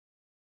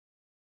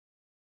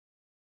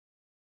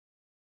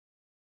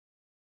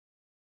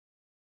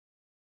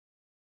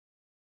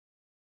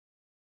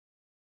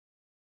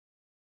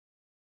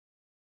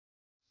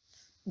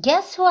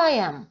Guess who I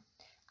am?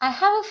 I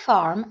have a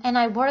farm and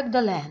I work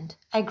the land.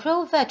 I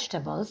grow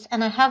vegetables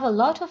and I have a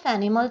lot of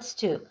animals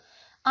too.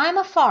 I'm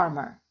a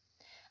farmer.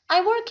 I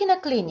work in a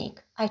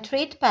clinic. I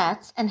treat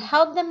pets and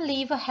help them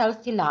live a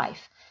healthy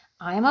life.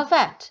 I am a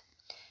vet.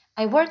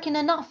 I work in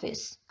an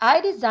office.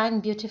 I design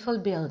beautiful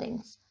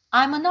buildings.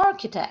 I'm an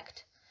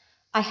architect.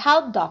 I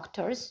help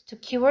doctors to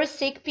cure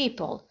sick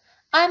people.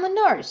 I'm a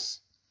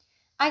nurse.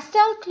 I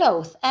sell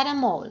clothes at a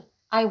mall.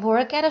 I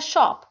work at a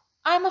shop.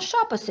 I'm a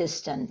shop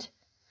assistant.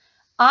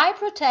 I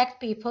protect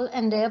people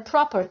and their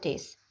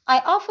properties. I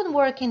often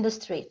work in the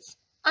streets.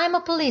 I'm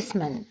a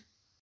policeman.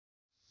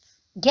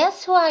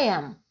 Guess who I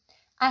am?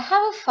 I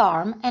have a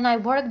farm and I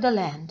work the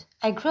land.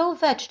 I grow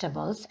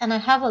vegetables and I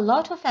have a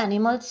lot of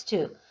animals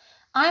too.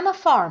 I'm a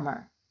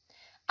farmer.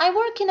 I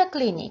work in a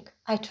clinic.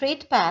 I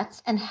treat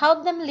pets and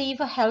help them live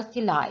a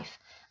healthy life.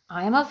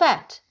 I am a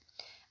vet.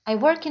 I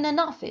work in an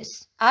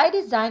office. I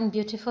design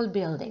beautiful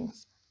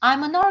buildings.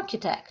 I'm an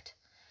architect.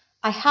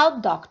 I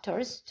help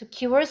doctors to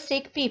cure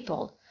sick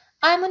people.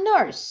 I'm a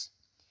nurse.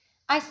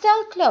 I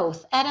sell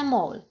clothes at a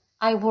mall.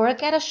 I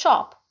work at a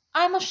shop.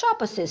 I'm a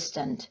shop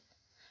assistant.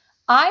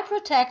 I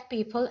protect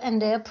people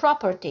and their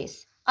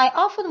properties. I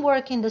often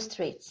work in the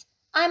streets.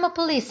 I'm a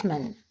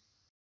policeman.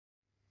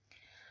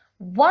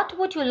 What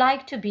would you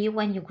like to be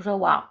when you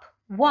grow up?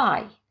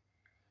 Why?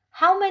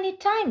 How many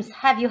times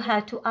have you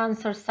had to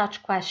answer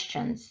such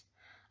questions?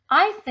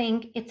 I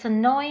think it's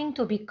annoying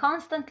to be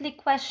constantly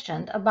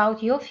questioned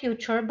about your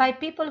future by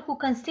people who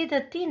consider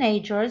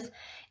teenagers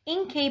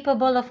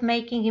incapable of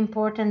making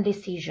important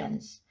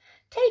decisions.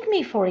 Take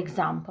me, for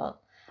example.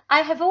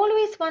 I have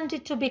always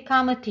wanted to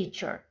become a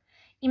teacher.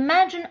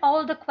 Imagine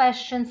all the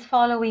questions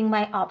following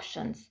my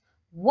options.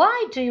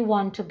 Why do you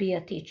want to be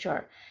a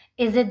teacher?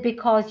 Is it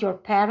because your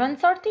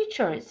parents are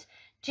teachers?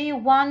 Do you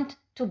want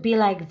to be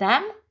like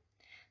them?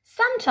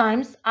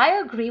 Sometimes I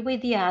agree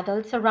with the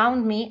adults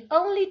around me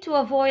only to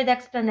avoid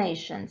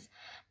explanations,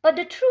 but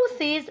the truth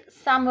is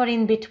somewhere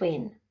in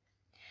between.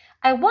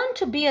 I want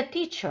to be a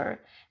teacher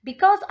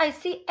because I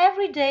see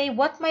every day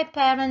what my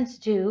parents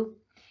do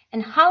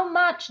and how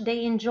much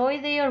they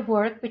enjoy their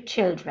work with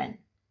children.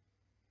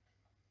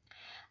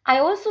 I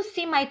also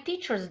see my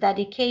teachers'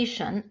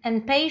 dedication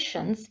and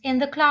patience in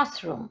the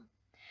classroom.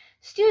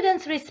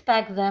 Students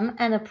respect them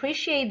and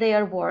appreciate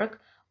their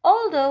work,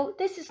 although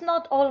this is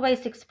not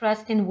always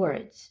expressed in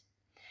words.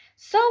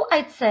 So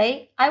I'd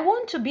say I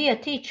want to be a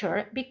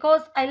teacher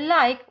because I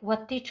like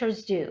what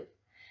teachers do.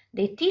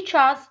 They teach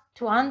us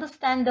to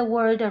understand the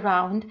world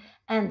around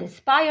and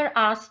inspire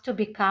us to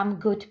become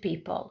good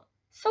people.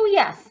 So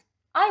yes,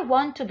 I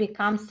want to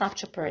become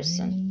such a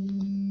person.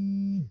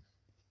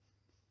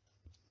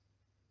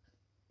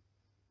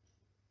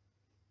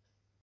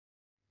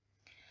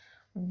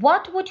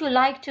 What would you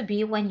like to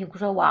be when you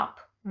grow up?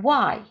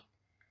 Why?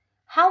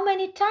 How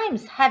many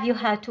times have you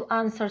had to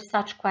answer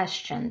such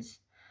questions?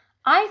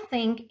 I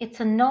think it's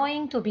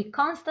annoying to be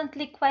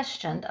constantly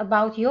questioned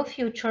about your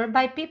future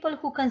by people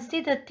who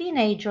consider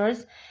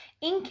teenagers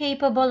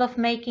incapable of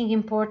making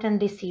important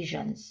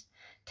decisions.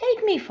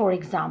 Take me, for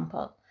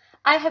example.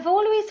 I have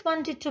always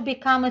wanted to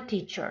become a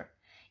teacher.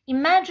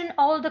 Imagine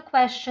all the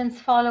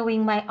questions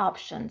following my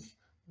options.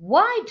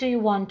 Why do you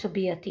want to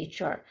be a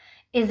teacher?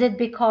 Is it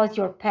because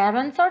your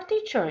parents are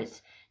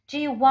teachers? Do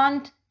you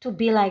want to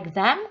be like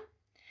them?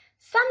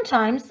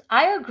 Sometimes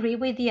I agree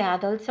with the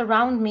adults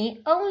around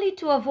me only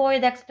to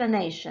avoid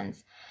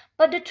explanations,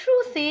 but the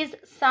truth is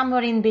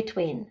somewhere in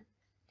between.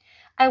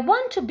 I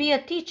want to be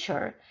a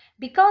teacher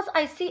because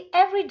I see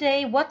every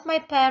day what my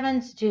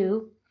parents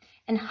do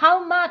and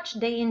how much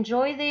they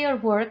enjoy their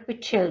work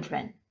with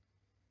children.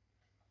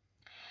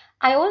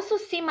 I also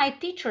see my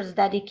teachers'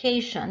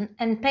 dedication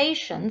and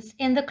patience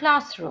in the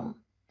classroom.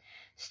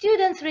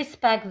 Students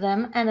respect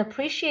them and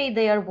appreciate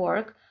their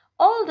work,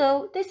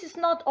 although this is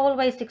not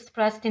always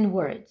expressed in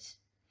words.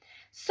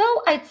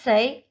 So I'd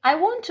say I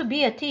want to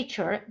be a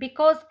teacher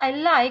because I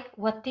like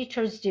what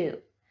teachers do.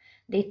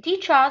 They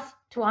teach us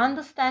to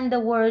understand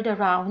the world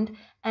around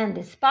and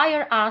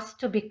inspire us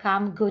to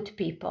become good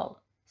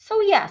people.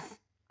 So yes,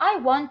 I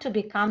want to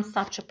become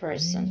such a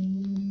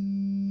person.